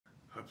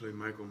I play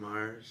Michael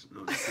Myers.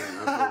 No, just kidding.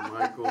 I play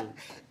Michael,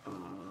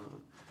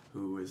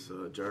 who is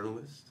a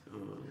journalist,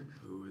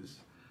 who is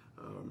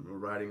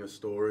writing a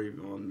story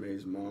on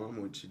May's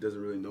mom, which he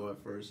doesn't really know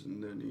at first,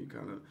 and then he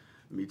kind of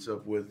meets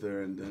up with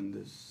her, and then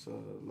this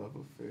love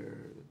affair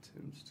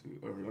attempts to,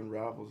 or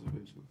unravels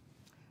eventually.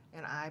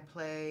 And I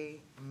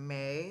play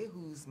May,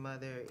 whose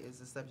mother is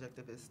the subject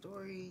of his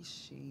story.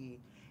 She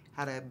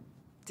had a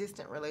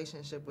distant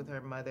relationship with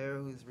her mother,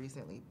 who's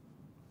recently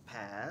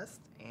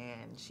passed,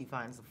 and she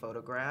finds a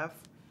photograph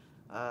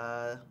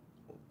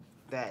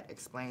that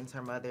explains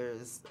her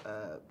mother's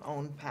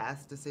own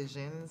past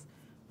decisions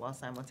while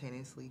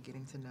simultaneously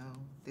getting to know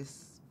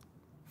this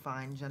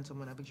fine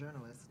gentleman of a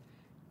journalist.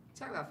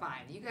 Talk about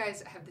fine. You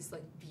guys have this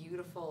like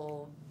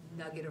beautiful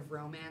nugget of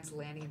romance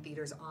landing in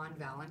theaters on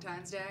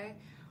Valentine's Day.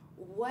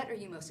 What are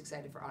you most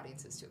excited for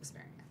audiences to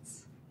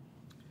experience?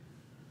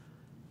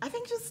 I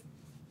think just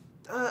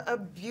a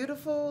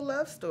beautiful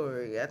love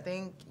story. I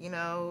think, you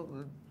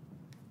know,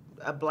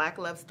 a black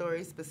love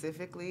story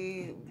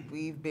specifically,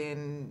 we've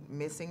been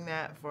missing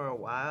that for a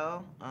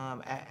while,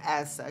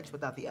 as such,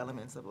 without the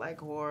elements of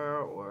like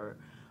horror or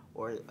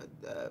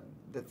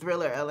the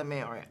thriller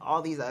element or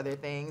all these other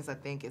things. I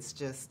think it's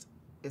just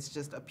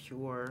a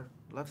pure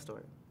love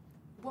story.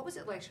 What was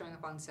it like showing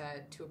up on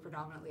set to a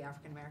predominantly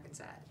African-American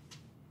set?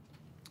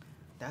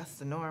 That's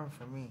the norm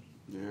for me.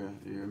 Yeah,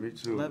 me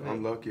too. Love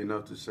I'm it. lucky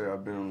enough to say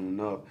I've been on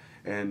enough,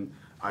 and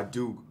I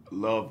do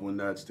love when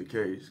that's the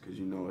case, because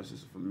you know it's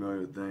just a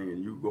familiar thing,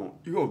 and you're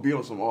gonna be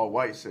on some all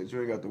white sets. You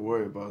ain't got to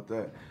worry about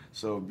that.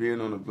 So being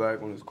on a black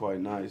one is quite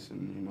nice,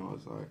 and you know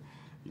it's like,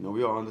 you know,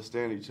 we all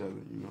understand each other,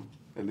 you know,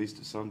 at least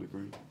to some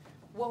degree.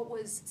 What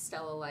was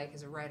Stella like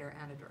as a writer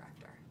and a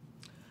director?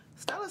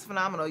 Stella's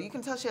phenomenal. You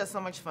can tell she has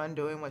so much fun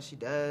doing what she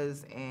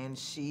does, and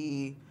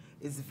she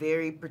is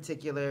very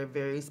particular,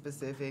 very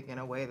specific in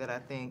a way that I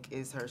think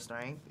is her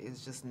strength,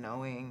 is just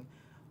knowing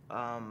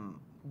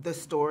the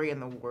story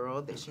and the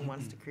world that she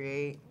wants to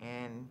create.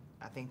 And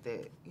I think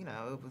that, you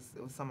know,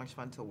 it was so much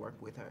fun to work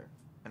with her,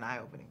 and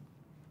eye-opening.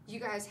 You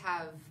guys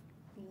have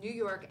New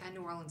York and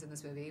New Orleans in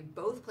this movie,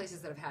 both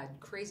places that have had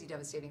crazy,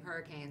 devastating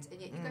hurricanes,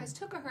 and yet you guys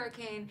took a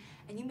hurricane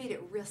and you made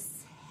it real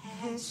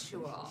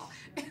sensual.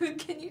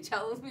 Can you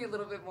tell me a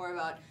little bit more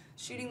about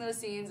shooting those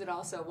scenes and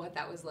also what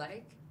that was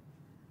like?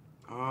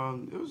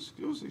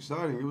 It was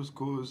exciting. It was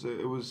cool.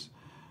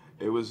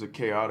 It was a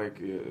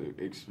chaotic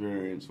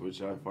experience,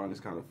 which I find is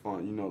kind of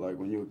fun. You know, like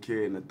when you're a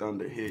kid and the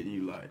thunder hit,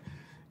 you like,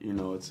 you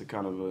know, it's a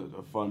kind of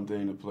a fun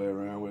thing to play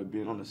around with.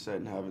 Being on the set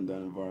and having that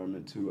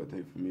environment too, I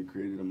think for me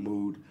created a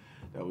mood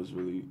that was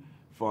really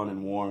fun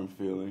and warm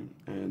feeling.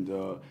 And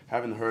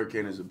having the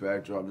hurricane as a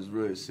backdrop is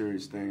really a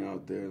serious thing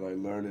out there. Like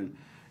learning,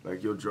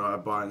 like you'll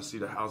drive by and see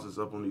the houses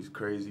up on these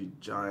crazy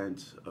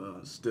giant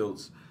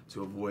stilts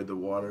to avoid the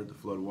water, the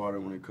flood water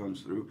when it comes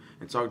through.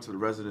 And talking to the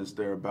residents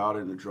there about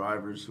it and the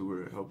drivers who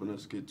were helping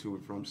us get to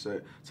and from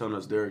set, telling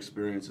us their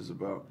experiences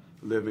about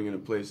living in a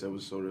place that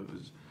was sort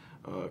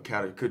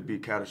of could be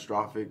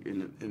catastrophic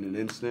in an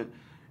instant.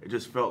 It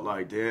just felt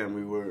like, damn,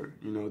 we were,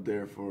 you know,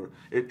 there for,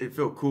 it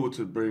felt cool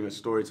to bring a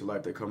story to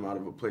life that come out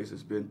of a place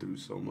that's been through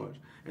so much.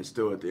 And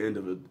still at the end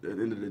of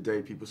the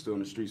day, people still in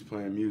the streets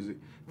playing music,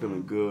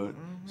 feeling good,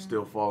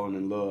 still falling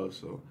in love.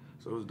 So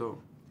it was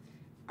dope.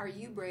 Are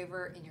you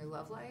braver in your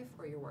love life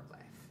or your work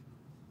life?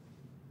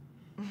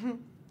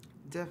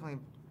 Definitely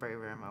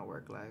braver in my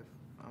work life,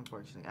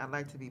 unfortunately. I'd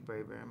like to be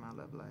braver in my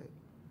love life.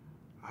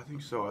 I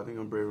think so. I think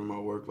I'm braver in my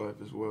work life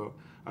as well.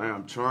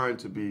 I'm trying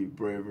to be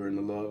braver in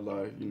the love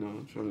life, you know.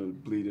 I'm trying to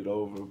bleed it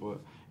over, but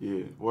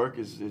yeah, work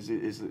is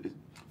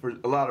for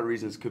a lot of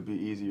reasons could be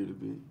easier to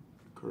be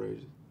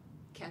courageous.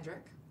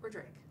 Kendrick or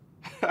Drake?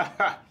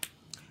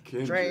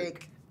 Kendrick.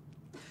 Drake.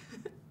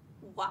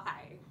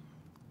 Why?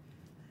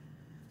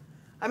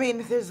 I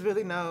mean, there's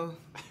really no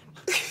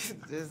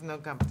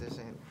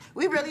competition.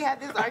 We really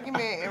had this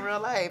argument in real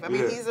life. I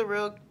mean, he's a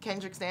real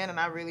Kendrick stan, and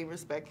I really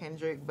respect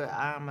Kendrick, but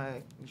I'm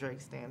a Drake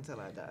stan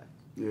till I die.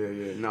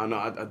 Yeah. No,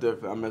 I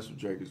definitely, I mess with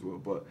Drake as well,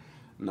 but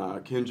nah,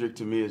 Kendrick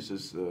to me is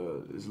just,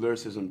 his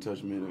lyricism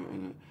touched me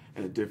in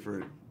a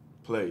different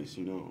place,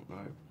 you know,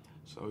 like,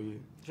 so yeah.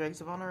 Drake's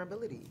a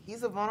vulnerability.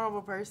 He's a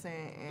vulnerable person,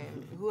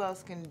 and who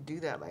else can do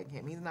that like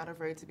him? He's not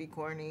afraid to be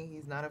corny.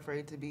 He's not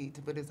afraid to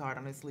put his heart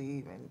on his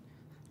sleeve and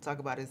talk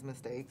about his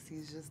mistakes.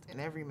 He's just an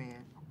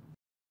everyman.